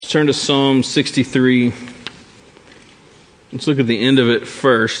turn to Psalm 63. Let's look at the end of it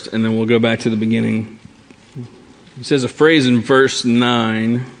first, and then we'll go back to the beginning. He says a phrase in verse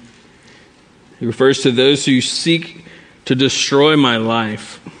 9. He refers to those who seek to destroy my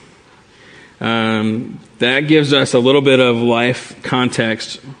life. That gives us a little bit of life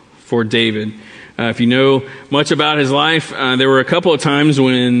context for David. If you know much about his life, there were a couple of times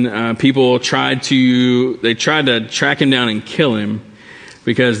when people tried to track him down and kill him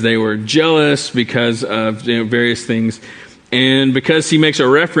because they were jealous, because of various things. And because he makes a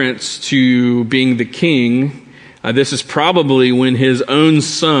reference to being the king, this is probably when his own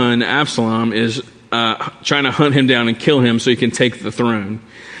son, Absalom, is trying to hunt him down and kill him so he can take the throne.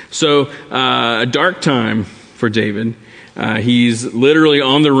 So a dark time for David. He's literally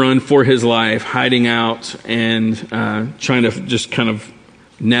on the run for his life, hiding out and trying to just kind of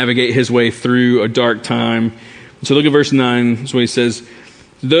navigate his way through a dark time. So look at verse 9. That's what he says.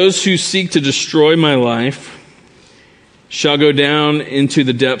 Those who seek to destroy my life shall go down into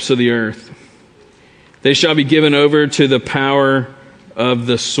the depths of the earth. They shall be given over to the power of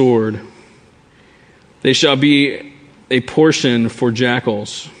the sword. They shall be a portion for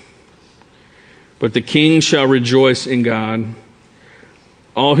jackals. But the king shall rejoice in God.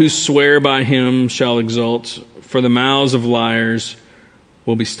 All who swear by him shall exult, for the mouths of liars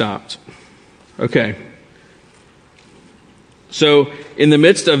will be stopped. Okay. So in the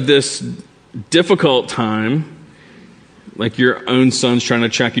midst of this difficult time, like your own son's trying to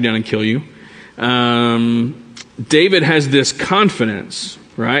track you down and kill you, David has this confidence,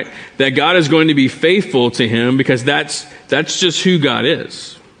 right, that God is going to be faithful to him because that's just who God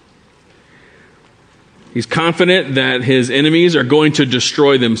is. He's confident that his enemies are going to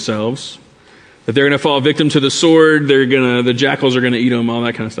destroy themselves, that they're going to fall victim to the sword, the jackals are going to eat them, all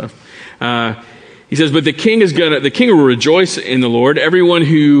that kind of stuff. He says, but the king will rejoice in the Lord. Everyone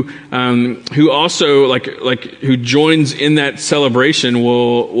who also who joins in that celebration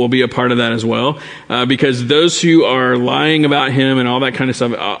will be a part of that as well, because those who are lying about him and all that kind of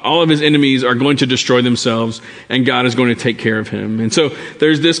stuff, all of his enemies are going to destroy themselves, and God is going to take care of him. And so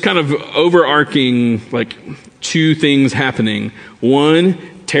there's this kind of overarching two things happening.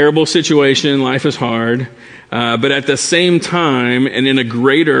 One, terrible situation, life is hard. But at the same time, and in a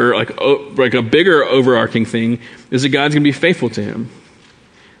greater, a bigger overarching thing, is that God's going to be faithful to him.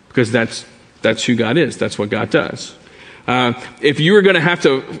 Because that's who God is. That's what God does. If you were going to have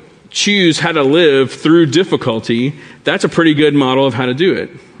to choose how to live through difficulty, that's a pretty good model of how to do it,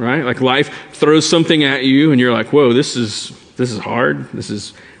 right? Like life throws something at you, and you're like, whoa, this is hard. This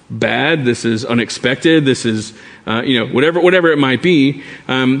is bad. This is unexpected. This is, whatever it might be.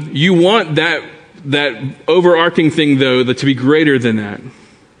 You want that overarching thing, though, to be greater than that.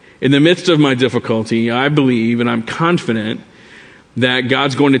 In the midst of my difficulty, I believe and I'm confident that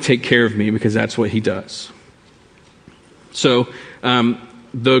God's going to take care of me because that's what he does. So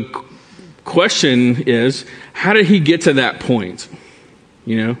the question is, how did he get to that point?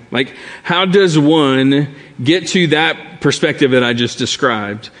 How does one get to that perspective that I just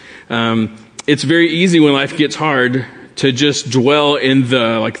described? It's very easy when life gets hard to just dwell in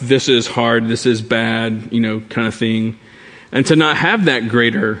the, this is hard, this is bad, kind of thing, and to not have that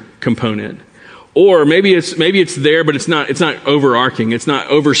greater component. Or maybe it's there, but it's not overarching. It's not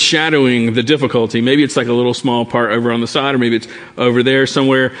overshadowing the difficulty. Maybe it's like a little small part over on the side, or maybe it's over there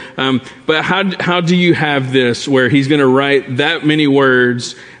somewhere. But how do you have this where he's going to write that many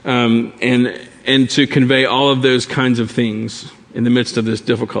words and to convey all of those kinds of things in the midst of this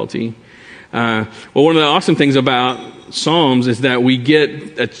difficulty? Well, one of the awesome things about Psalms is that we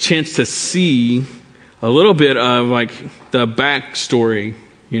get a chance to see a little bit of the backstory,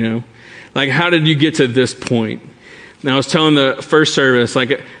 how did you get to this point? Now I was telling the first service,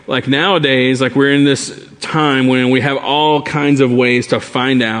 like nowadays, we're in this time when we have all kinds of ways to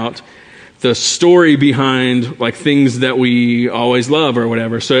find out the story behind things that we always love or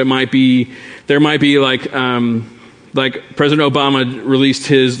whatever. So there might be President Obama released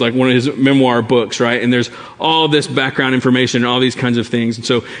his one of his memoir books, right? And there's all this background information and all these kinds of things. And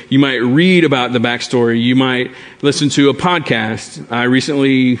so you might read about the backstory. You might listen to a podcast. I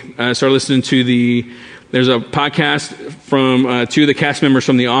recently started listening to there's a podcast from two of the cast members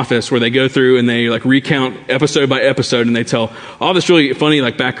from The Office where they go through and they recount episode by episode, and they tell all this really funny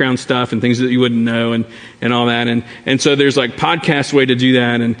background stuff and things that you wouldn't know and all that. And so there's podcast way to do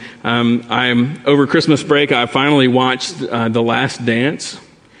that. And I'm over Christmas break, I finally watched The Last Dance.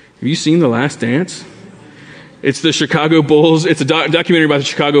 Have you seen The Last Dance? It's the Chicago Bulls. It's a documentary about the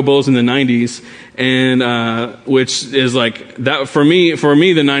Chicago Bulls in the 90s, and which is that for me the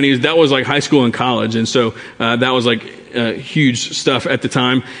 90s, that was high school and college, and so that was huge stuff at the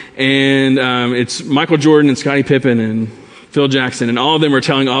time. And it's Michael Jordan and Scottie Pippen and Phil Jackson, and all of them are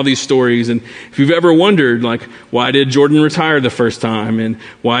telling all these stories. And if you've ever wondered, like, why did Jordan retire the first time? And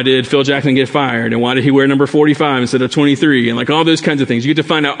why did Phil Jackson get fired? And why did he wear number 45 instead of 23? And like all those kinds of things. You get to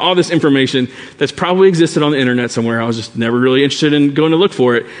find out all this information that's probably existed on the internet somewhere. I was just never really interested in going to look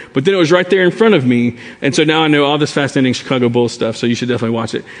for it. But then it was right there in front of me. And so now I know all this fascinating Chicago Bulls stuff. So you should definitely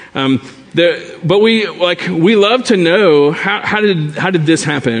watch it. But we love to know how did this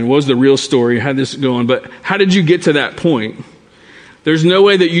happen? What was the real story? How did this go on? But how did you get to that point? There's no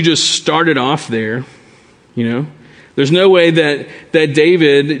way that you just started off there, you know? There's no way that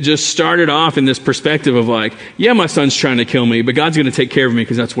David just started off in this perspective of like, yeah, my son's trying to kill me, but God's going to take care of me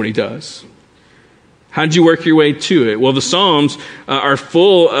because that's what he does. How did you work your way to it? Well, the Psalms are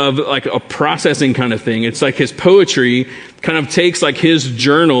full of like a processing kind of thing. It's like his poetry kind of takes like his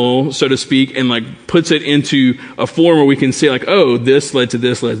journal, so to speak, and like puts it into a form where we can see like, oh, this led to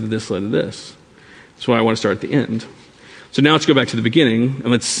this, led to this, led to this. That's why I want to start at the end. So now let's go back to the beginning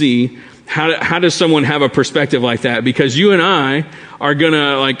and let's see how does someone have a perspective like that? Because you and I are going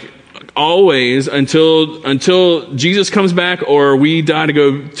to like always until Jesus comes back or we die to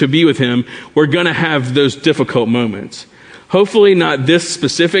go to be with him, we're going to have those difficult moments. Hopefully not this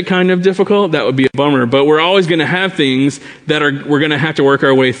specific kind of difficult. That would be a bummer. But we're always going to have things that we're going to have to work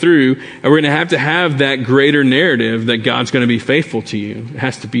our way through. And we're going to have that greater narrative that God's going to be faithful to you. It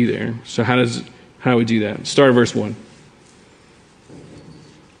has to be there. So how do we do that? Start at verse 1.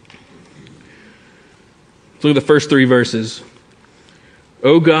 Look at the first 3 verses.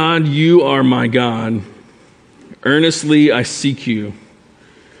 O God, you are my God. Earnestly I seek you.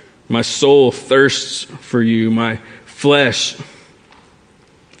 My soul thirsts for you. My flesh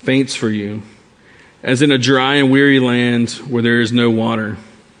faints for you, as in a dry and weary land where there is no water.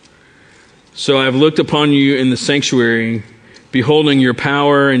 So I have looked upon you in the sanctuary, beholding your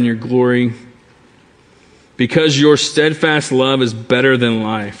power and your glory, because your steadfast love is better than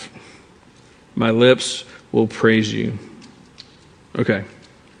life. My lips will praise you. Okay.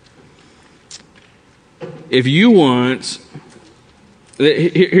 If you want,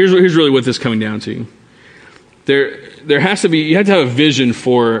 here's really what this is coming down to. There has to be, you have to have a vision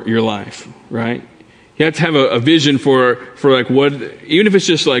for your life, right? You have to have a vision for like what, even if it's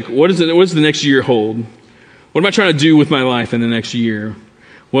just like, what does the next year hold? What am I trying to do with my life in the next year?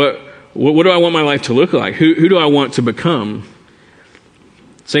 What do I want my life to look like? Who do I want to become?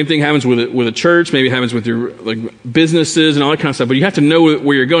 Same thing happens with a church. Maybe it happens with your like businesses and all that kind of stuff. But you have to know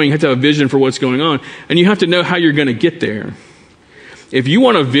where you're going. You have to have a vision for what's going on, and you have to know how you're going to get there. If you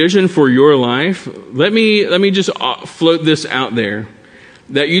want a vision for your life, let me just float this out there.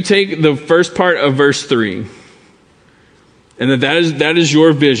 That you take the first part of verse 3, and that is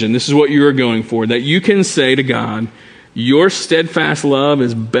your vision. This is what you are going for. That you can say to God, your steadfast love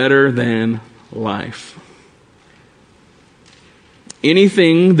is better than life.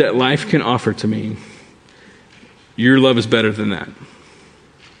 Anything that life can offer to me, your love is better than that.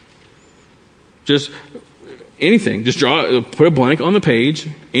 Just anything. Just put a blank on the page.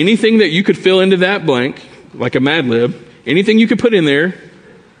 Anything that you could fill into that blank, like a Mad Lib, anything you could put in there,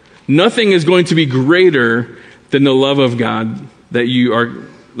 nothing is going to be greater than the love of God that you are,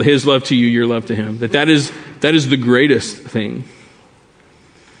 his love to you, your love to him. That is the greatest thing.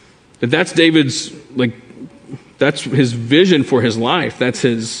 That's David's, like, that's his vision for his life. That's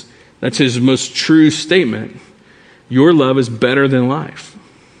his most true statement. Your love is better than life.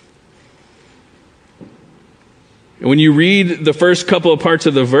 And when you read the first couple of parts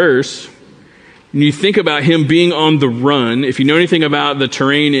of the verse, and you think about him being on the run, if you know anything about the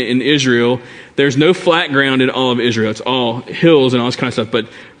terrain in Israel, there's no flat ground in all of Israel. It's all hills and all this kind of stuff, but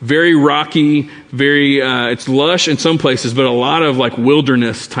very rocky, it's lush in some places, but a lot of like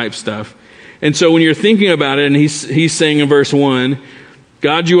wilderness type stuff. And so when you're thinking about it, and he's saying in verse 1,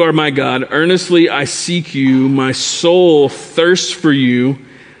 God, you are my God. Earnestly I seek you. My soul thirsts for you.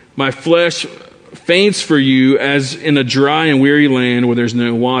 My flesh faints for you as in a dry and weary land where there's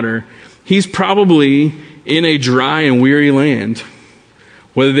no water. He's probably in a dry and weary land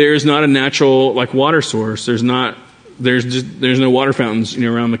where there's not a natural like water source. There's no water fountains,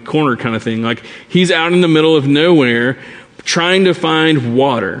 around the corner kind of thing. Like he's out in the middle of nowhere trying to find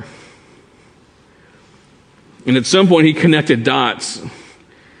water. And at some point he connected dots.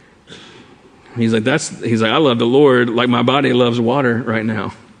 He's like, I love the Lord like my body loves water right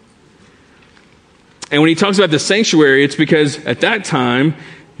now. And when he talks about the sanctuary, it's because at that time,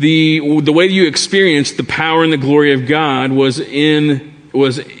 the way you experienced the power and the glory of God was in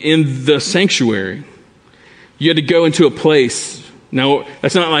the sanctuary. You had to go into a place. Now,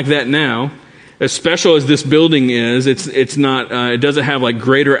 that's not like that now. as special as this building is, it's not. It doesn't have like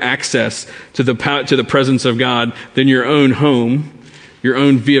greater access to the presence of God than your own home, your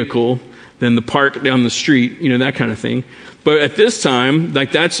own vehicle, than the park down the street, that kind of thing. But at this time,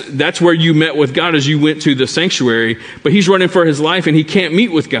 like that's where you met with God, as you went to the sanctuary. But he's running for his life, and he can't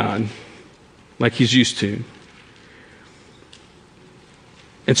meet with God like he's used to.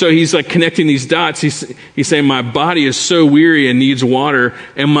 And so he's like connecting these dots. He's saying, my body is so weary and needs water,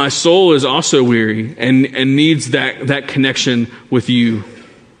 and my soul is also weary and needs that connection with you.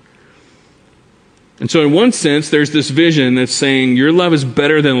 And so in one sense, there's this vision that's saying your love is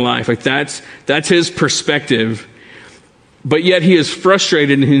better than life. Like that's his perspective. But yet he is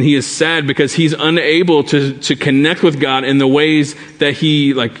frustrated and he is sad because he's unable to connect with God in the ways that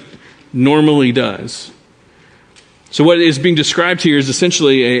he like normally does. So what is being described here is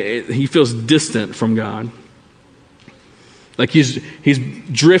essentially he feels distant from God. Like he's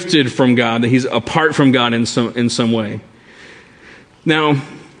drifted from God, that he's apart from God in some way. Now,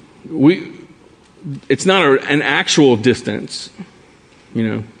 it's not an actual distance,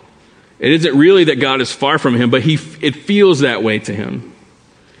 It isn't really that God is far from him, but it feels that way to him.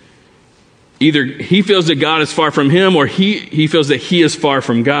 Either he feels that God is far from him, or he feels that he is far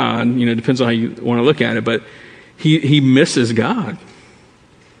from God. It depends on how you want to look at it, but he misses God.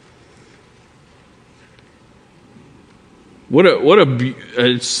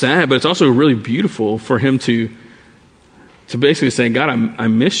 It's sad, but it's also really beautiful for him to basically say, God, I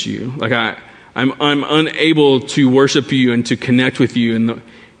miss you. Like I'm unable to worship you and to connect with you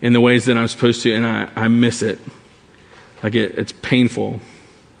in the ways that I'm supposed to, and I miss it. Like it's painful.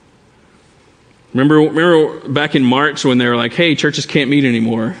 Remember back in March when they were like, hey, churches can't meet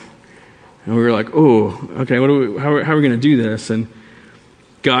anymore. And we were like, oh, okay, how are we going to do this? And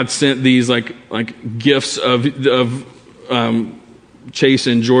God sent these like gifts of Chase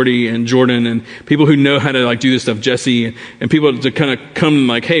and Jordy and Jordan and people who know how to like do this stuff, Jesse, and people to kind of come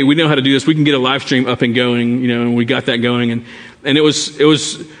like, hey, we know how to do this. We can get a live stream up and going, and we got that going. And it was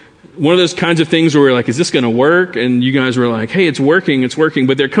one of those kinds of things where we're like, is this going to work? And you guys were like, hey, it's working.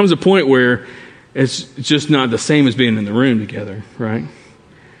 But there comes a point where it's just not the same as being in the room together, right?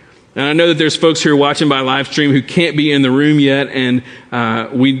 And I know that there's folks who are watching by live stream who can't be in the room yet, and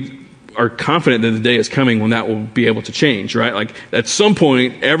we are confident that the day is coming when that will be able to change, right? Like at some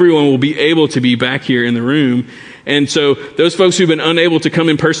point, everyone will be able to be back here in the room. And so those folks who've been unable to come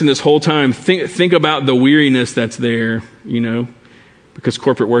in person this whole time, think about the weariness that's there, because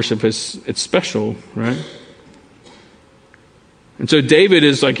corporate worship it's special, right? And so David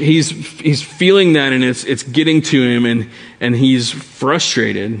is like, he's feeling that, and it's getting to him, and he's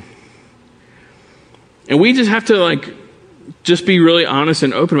frustrated. And we just have to just be really honest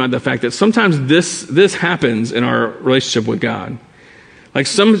and open about the fact that sometimes this happens in our relationship with God. Like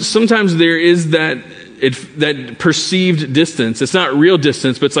sometimes there is that perceived distance. It's not real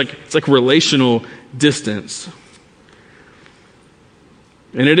distance, but it's like relational distance.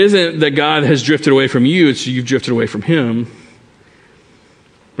 And it isn't that God has drifted away from you, it's you've drifted away from him.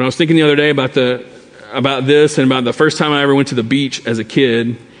 But I was thinking the other day about this and about the first time I ever went to the beach as a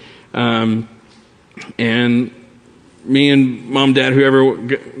kid. And me and mom, dad, whoever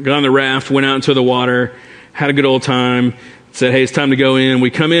got on the raft, went out into the water, had a good old time, said, hey, it's time to go in. We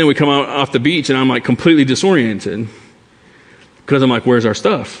come out off the beach, and I'm like completely disoriented. Because I'm like, where's our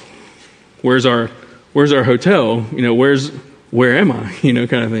stuff? Where's our hotel? Where am I? Kind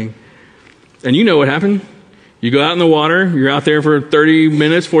of thing. And you know what happened? You go out in the water, you're out there for 30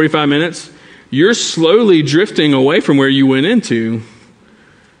 minutes, 45 minutes. You're slowly drifting away from where you went into.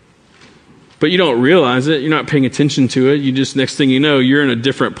 But you don't realize it. You're not paying attention to it. You just, next thing you know, you're in a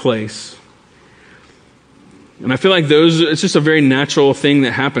different place. And I feel like it's just a very natural thing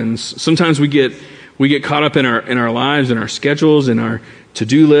that happens. Sometimes we get caught up in our lives and our schedules and our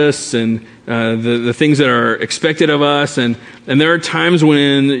to-do lists and the things that are expected of us. And there are times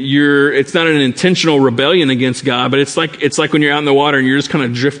when it's not an intentional rebellion against God, but it's like when you're out in the water and you're just kind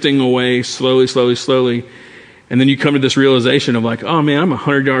of drifting away slowly. And then you come to this realization of like, oh man, I'm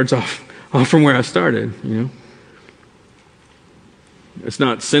 100 yards off from where I started, It's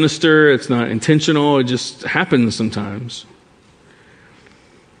not sinister, it's not intentional, it just happens sometimes.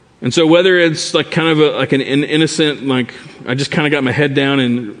 And so whether it's like kind of an innocent, like I just kind of got my head down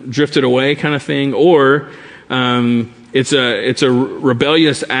and drifted away kind of thing, or it's a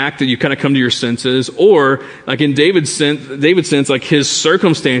rebellious act that you kind of come to your senses, or like in David's sense, like his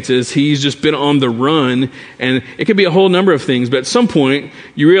circumstances, he's just been on the run, and it could be a whole number of things. But at some point,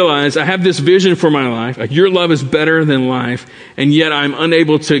 you realize I have this vision for my life. Like your love is better than life, and yet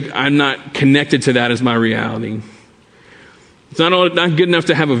I'm not connected to that as my reality. It's not good enough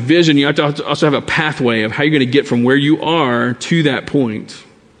to have a vision. You have to also have a pathway of how you're going to get from where you are to that point.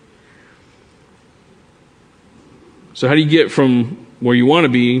 So how do you get from where you want to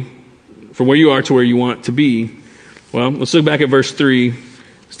be, from where you are to where you want to be? Well, let's look back at verse 3,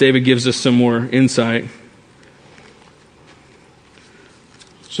 as David gives us some more insight.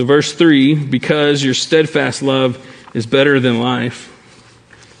 So verse 3, because your steadfast love is better than life,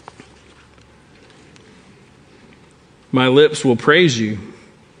 my lips will praise you.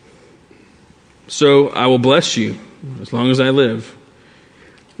 So I will bless you as long as I live.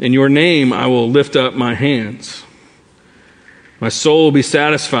 In your name I will lift up my hands. My soul will be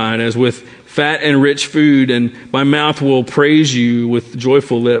satisfied as with fat and rich food, and my mouth will praise you with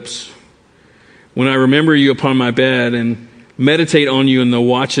joyful lips. When I remember you upon my bed and meditate on you in the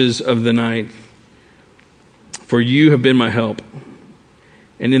watches of the night, for you have been my help.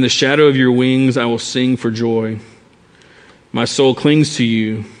 And in the shadow of your wings I will sing for joy. My soul clings to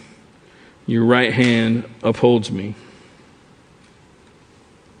you. Your right hand upholds me.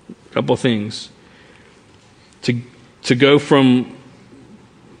 A couple things. To go from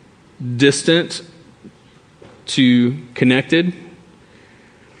distant to connected.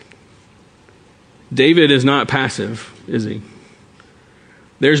 David is not passive, is he?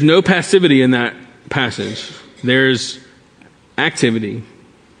 There's no passivity in that passage. There's activity.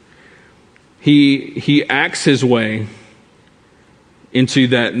 He acts his way into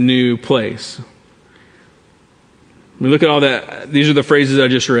that new place. We look at all that. These are the phrases I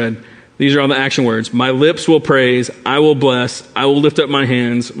just read. These are all the action words. My lips will praise. I will bless. I will lift up my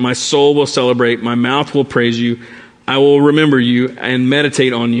hands. My soul will celebrate. My mouth will praise you. I will remember you and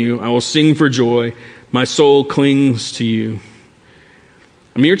meditate on you. I will sing for joy. My soul clings to you.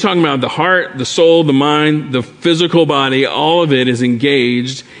 I mean, you're talking about the heart, the soul, the mind, the physical body. All of it is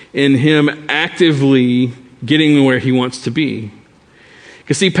engaged in him actively getting where he wants to be.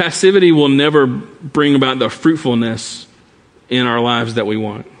 Because see, passivity will never bring about the fruitfulness in our lives that we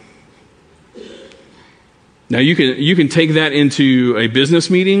want. Now, you can take that into a business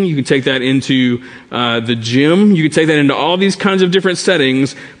meeting. You can take that into the gym. You can take that into all these kinds of different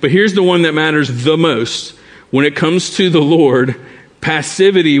settings. But here's the one that matters the most. When it comes to the Lord,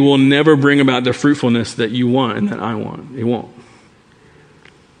 passivity will never bring about the fruitfulness that you want and that I want. It won't.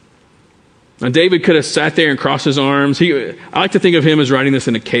 Now, David could have sat there and crossed his arms. I like to think of him as writing this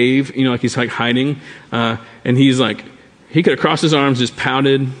in a cave, like he's like hiding. And he could have crossed his arms, just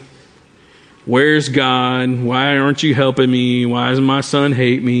pouted. Where's God? Why aren't you helping me? Why does my son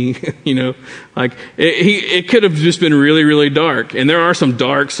hate me? It could have just been really, really dark. And there are some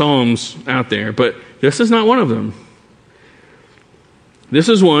dark psalms out there, but this is not one of them. This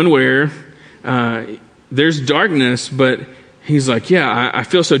is one where there's darkness, but he's like, yeah, I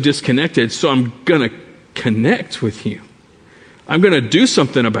feel so disconnected, so I'm going to connect with you. I'm going to do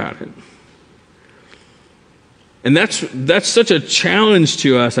something about it. And that's such a challenge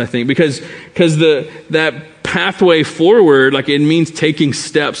to us, I think, because that pathway forward, it means taking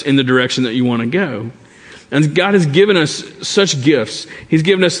steps in the direction that you want to go. And God has given us such gifts. He's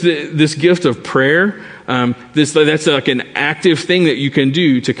given us this gift of prayer. That's like an active thing that you can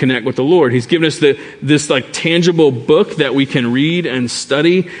do to connect with the Lord. He's given us this tangible book that we can read and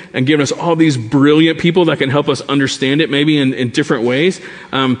study, and given us all these brilliant people that can help us understand it maybe in different ways.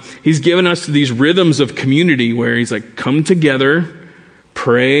 He's given us these rhythms of community where he's like, come together,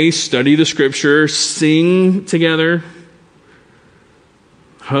 pray, study the scripture, sing together,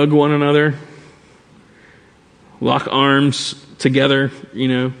 hug one another, lock arms together,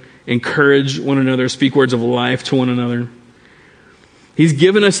 encourage one another, speak words of life to one another. He's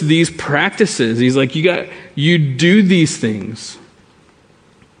given us these practices. He's like, you do these things.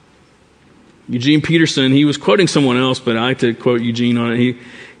 Eugene Peterson, he was quoting someone else, but I like to quote Eugene on it. He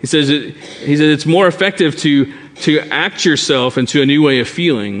says it's more effective to act yourself into a new way of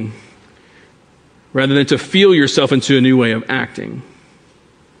feeling rather than to feel yourself into a new way of acting.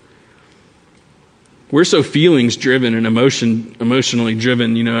 We're so feelings driven and emotionally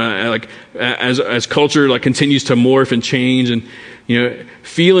driven, as culture continues to morph and change, and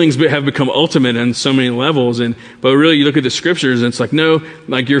feelings have become ultimate on so many levels. But really, you look at the scriptures, and it's like, no,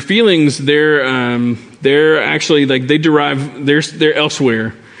 your feelings, they're actually they derive, they're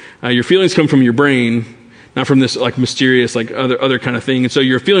elsewhere. Your feelings come from your brain, not from this mysterious other kind of thing. And so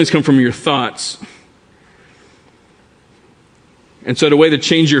your feelings come from your thoughts. And so the way to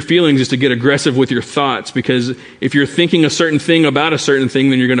change your feelings is to get aggressive with your thoughts, because if you're thinking a certain thing about a certain thing,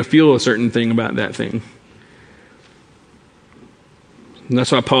 then you're going to feel a certain thing about that thing. And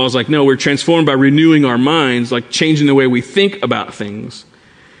that's why Paul's like, no, we're transformed by renewing our minds, changing the way we think about things.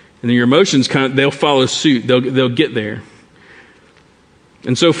 And then your emotions they'll follow suit. They'll get there.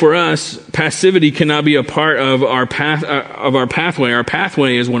 And so for us, passivity cannot be a part of our pathway. Our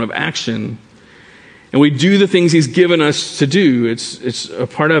pathway is one of action. And we do the things he's given us to do. It's a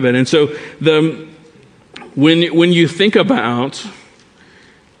part of it. And so when you think about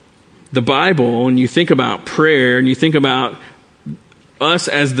the Bible and you think about prayer and you think about us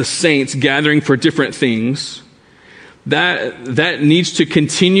as the saints gathering for different things, that needs to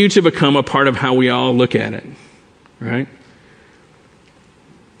continue to become a part of how we all look at it, right?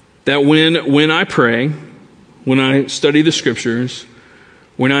 That when I pray, when I study the scriptures,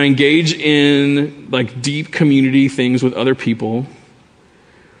 when I engage in like deep community things with other people,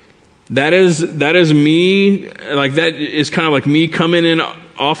 that is me, like that is kind of like me coming in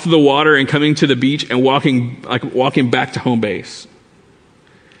off the water and coming to the beach and walking back to home base.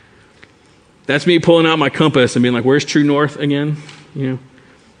 That's me pulling out my compass and being like, where's true north again? You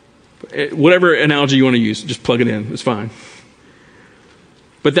know, whatever analogy you want to use, just plug it in. It's fine.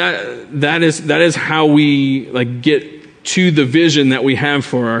 But that is how we like get to the vision that we have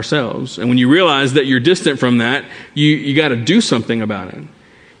for ourselves. And when you realize that you're distant from that, you got to do something about it.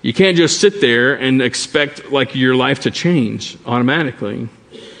 You can't just sit there and expect like your life to change automatically.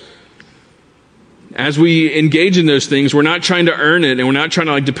 As we engage in those things, we're not trying to earn it and we're not trying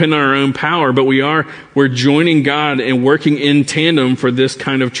to like depend on our own power, but we're joining God and working in tandem for this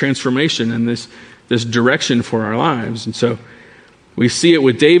kind of transformation and this direction for our lives. And so we see it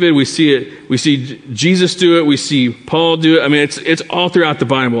with David, we see Jesus do it, we see Paul do it. I mean, it's all throughout the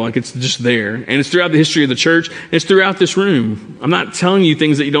Bible, like it's just there. And it's throughout the history of the church, and it's throughout this room. I'm not telling you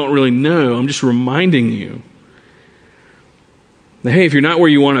things that you don't really know, I'm just reminding you that, hey, if you're not where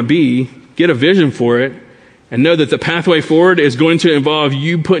you want to be, get a vision for it, and know that the pathway forward is going to involve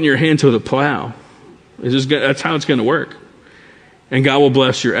you putting your hand to the plow. That's how it's going to work. And God will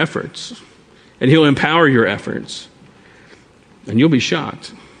bless your efforts, and he'll empower your efforts. And you'll be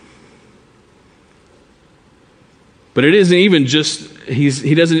shocked. But it isn't even just,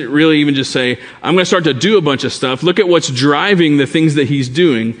 he doesn't really even just say, I'm going to start to do a bunch of stuff. Look at what's driving the things that he's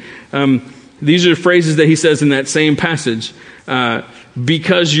doing. These are phrases that he says in that same passage.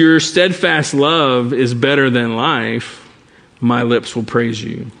 Because your steadfast love is better than life, my lips will praise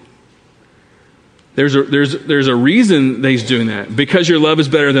you. There's a reason that he's doing that. Because your love is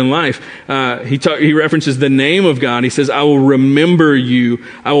better than life. He references the name of God. He says, I will remember you.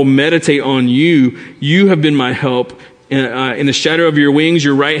 I will meditate on you. You have been my help. In the shadow of your wings,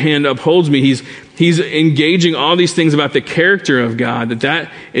 your right hand upholds me. He's engaging all these things about the character of God, that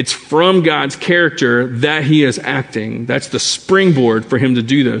it's from God's character that he is acting. That's the springboard for him to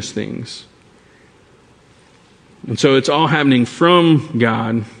do those things. And so it's all happening from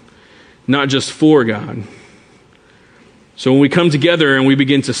God, not just for God. So when we come together and we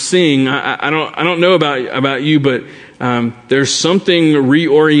begin to sing, I don't know about you, but there's something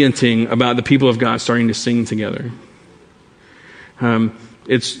reorienting about the people of God starting to sing together. I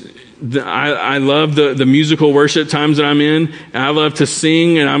love the musical worship times that I'm in. And I love to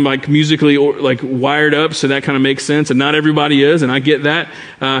sing, and I'm like musically like wired up, so that kind of makes sense. And not everybody is, and I get that.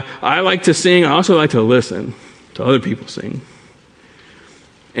 I like to sing. I also like to listen to other people sing.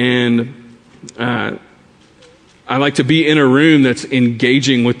 And I like to be in a room that's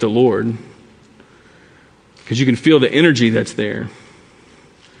engaging with the Lord, because you can feel the energy that's there.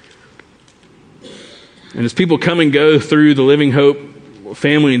 And as people come and go through the Living Hope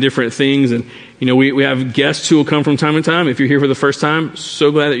family and different things, and you know, we have guests who will come from time to time. If you're here for the first time,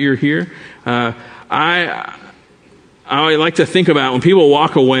 so glad that you're here. I like to think about when people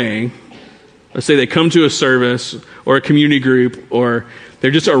walk away. Let's say they come to a service or a community group, or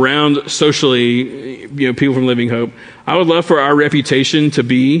they're just around socially, people from Living Hope. I would love for our reputation to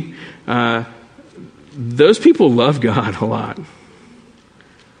be, those people love God a lot.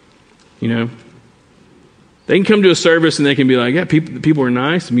 They can come to a service and they can be like, yeah, people were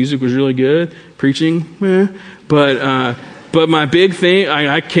nice, the music was really good, preaching, but my big thing,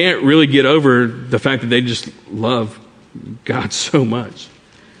 I can't really get over the fact that they just love God so much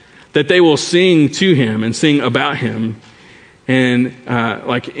that they will sing to him and sing about him, and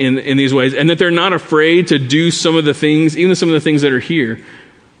like in these ways, and that they're not afraid to do some of the things, even some of the things that are here.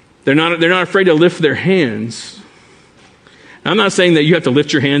 They're not afraid to lift their hands. Now, I'm not saying that you have to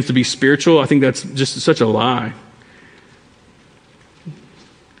lift your hands to be spiritual. I think that's just such a lie.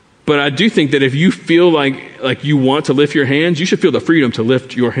 But I do think that if you feel like you want to lift your hands, you should feel the freedom to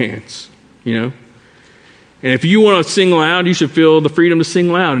lift your hands. And if you want to sing loud, you should feel the freedom to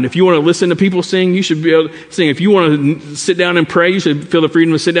sing loud. And if you want to listen to people sing, you should be able to sing. If you want to sit down and pray, you should feel the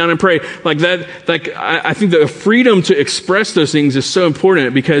freedom to sit down and pray. Like that, I think the freedom to express those things is so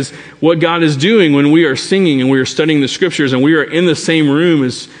important, because what God is doing when we are singing and we are studying the scriptures and we are in the same room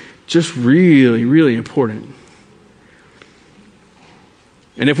is just really, really important.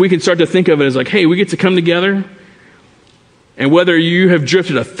 And if we can start to think of it as like, hey, we get to come together, and whether you have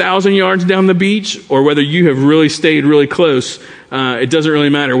drifted 1,000 yards down the beach or whether you have really stayed really close, it doesn't really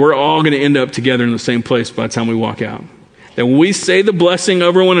matter. We're all going to end up together in the same place by the time we walk out. That when we say the blessing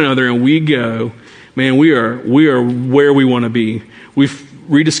over one another and we go, man, we are where we want to be. We've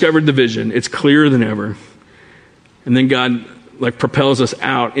rediscovered the vision. It's clearer than ever. And then God propels us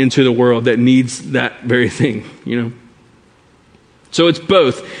out into the world that needs that very thing, So it's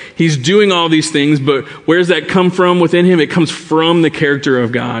both. He's doing all these things, but where does that come from within him? It comes from the character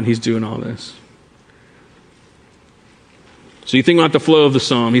of God. He's doing all this. So you think about the flow of the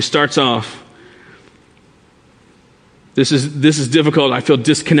psalm. He starts off, this is difficult. I feel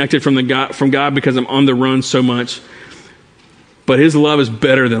disconnected from God because I'm on the run so much. But his love is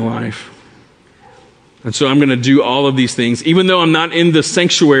better than life. And so I'm going to do all of these things. Even though I'm not in the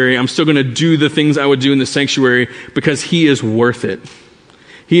sanctuary, I'm still going to do the things I would do in the sanctuary because he is worth it.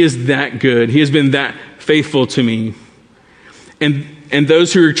 He is that good. He has been that faithful to me. And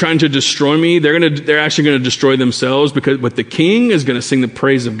those who are trying to destroy me, they're actually going to destroy themselves, but the king is going to sing the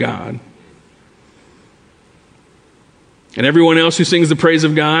praise of God. And everyone else who sings the praise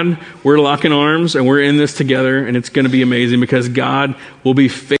of God, we're locking arms and we're in this together, and it's going to be amazing because God will be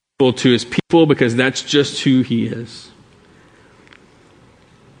faithful to his people, because that's just who he is.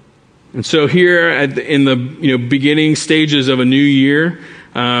 And so here in the beginning stages of a new year,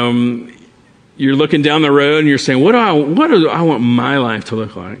 you're looking down the road and you're saying, what do I want my life to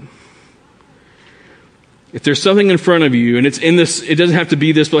look like? If there's something in front of you, and it's in this, it doesn't have to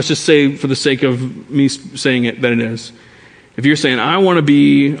be this, but let's just say for the sake of me saying it, that it is. If you're saying, I want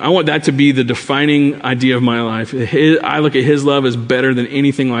that to be the defining idea of my life. I look at his love as better than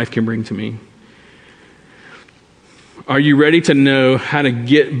anything life can bring to me. Are you ready to know how to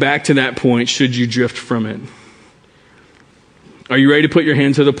get back to that point should you drift from it? Are you ready to put your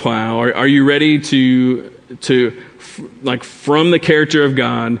hand to the plow? Are you ready to from the character of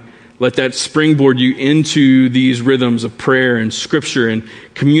God, let that springboard you into these rhythms of prayer and scripture and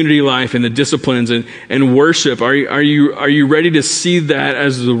community life and the disciplines and worship? Are you ready to see that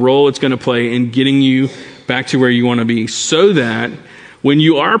as the role it's going to play in getting you back to where you want to be, so that when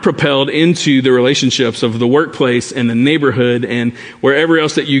you are propelled into the relationships of the workplace and the neighborhood and wherever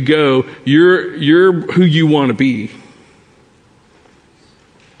else that you go, you're who you want to be?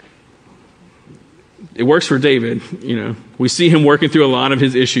 It works for David, We see him working through a lot of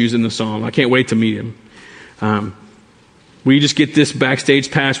his issues in the psalm. I can't wait to meet him. We just get this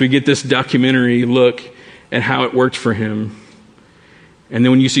backstage pass. We get this documentary look at how it worked for him. And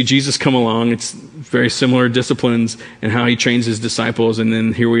then when you see Jesus come along, it's very similar disciplines and how he trains his disciples. And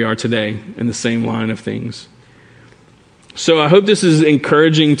then here we are today in the same line of things. So I hope this is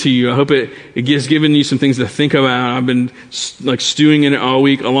encouraging to you. I hope it has given you some things to think about. I've been stewing in it all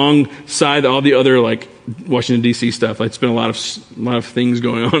week alongside all the other Washington D.C. stuff. It's been a lot of things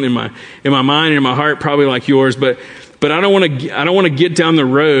going on in my mind and in my heart, probably like yours. But I don't want to get down the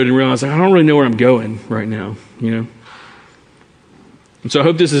road and realize I don't really know where I'm going right now. And so I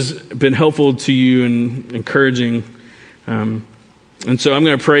hope this has been helpful to you and encouraging. And so I'm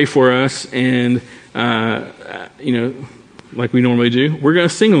going to pray for us, and like we normally do, we're going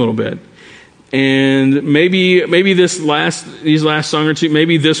to sing a little bit. And maybe these last song or two,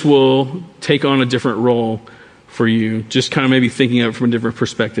 maybe this will take on a different role for you. Just kind of maybe thinking of it from a different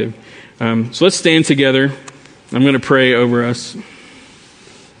perspective. So let's stand together. I'm going to pray over us.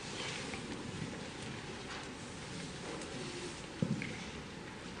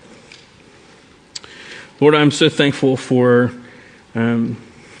 Lord, I'm so thankful for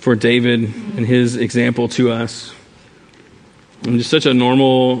David and his example to us. I'm just such a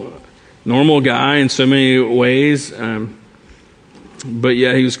normal guy in so many ways, but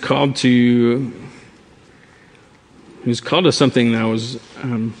yet he was called to something that was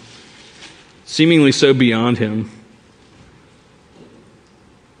seemingly so beyond him.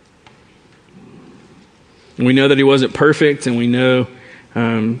 And we know that he wasn't perfect, and we know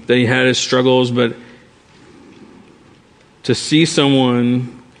that he had his struggles, but to see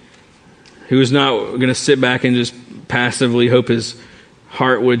someone who is not going to sit back and just passively hope his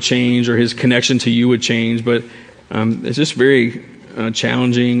heart would change or his connection to you would change, but it's just very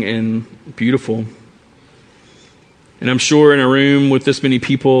challenging and beautiful. And I'm sure in a room with this many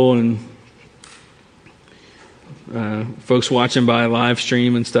people and folks watching by live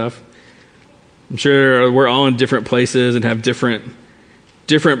stream and stuff. I'm sure we're all in different places and have different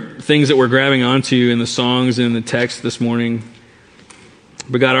things that we're grabbing onto in the songs and in the text this morning.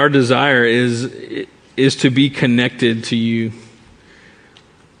 But God, our desire is to be connected to you.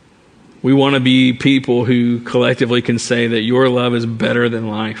 We want to be people who collectively can say that your love is better than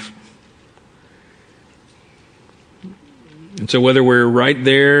life. And so whether we're right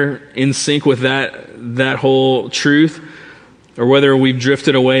there in sync with that whole truth, or whether we've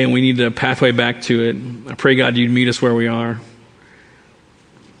drifted away and we need a pathway back to it, I pray, God, you'd meet us where we are.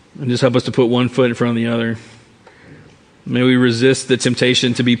 And just help us to put one foot in front of the other. May we resist the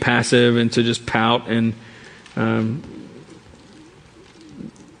temptation to be passive and to just pout and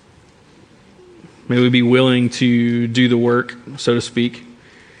may we be willing to do the work, so to speak.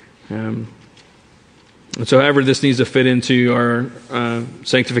 And so however this needs to fit into our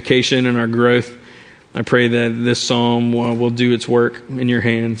sanctification and our growth, I pray that this psalm will do its work in your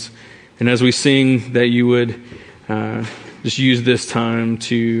hands. And as we sing, that you would just use this time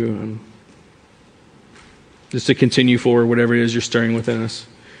to just to continue forward whatever it is you're stirring within us.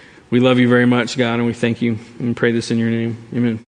 We love you very much, God, and we thank you and pray this in your name. Amen.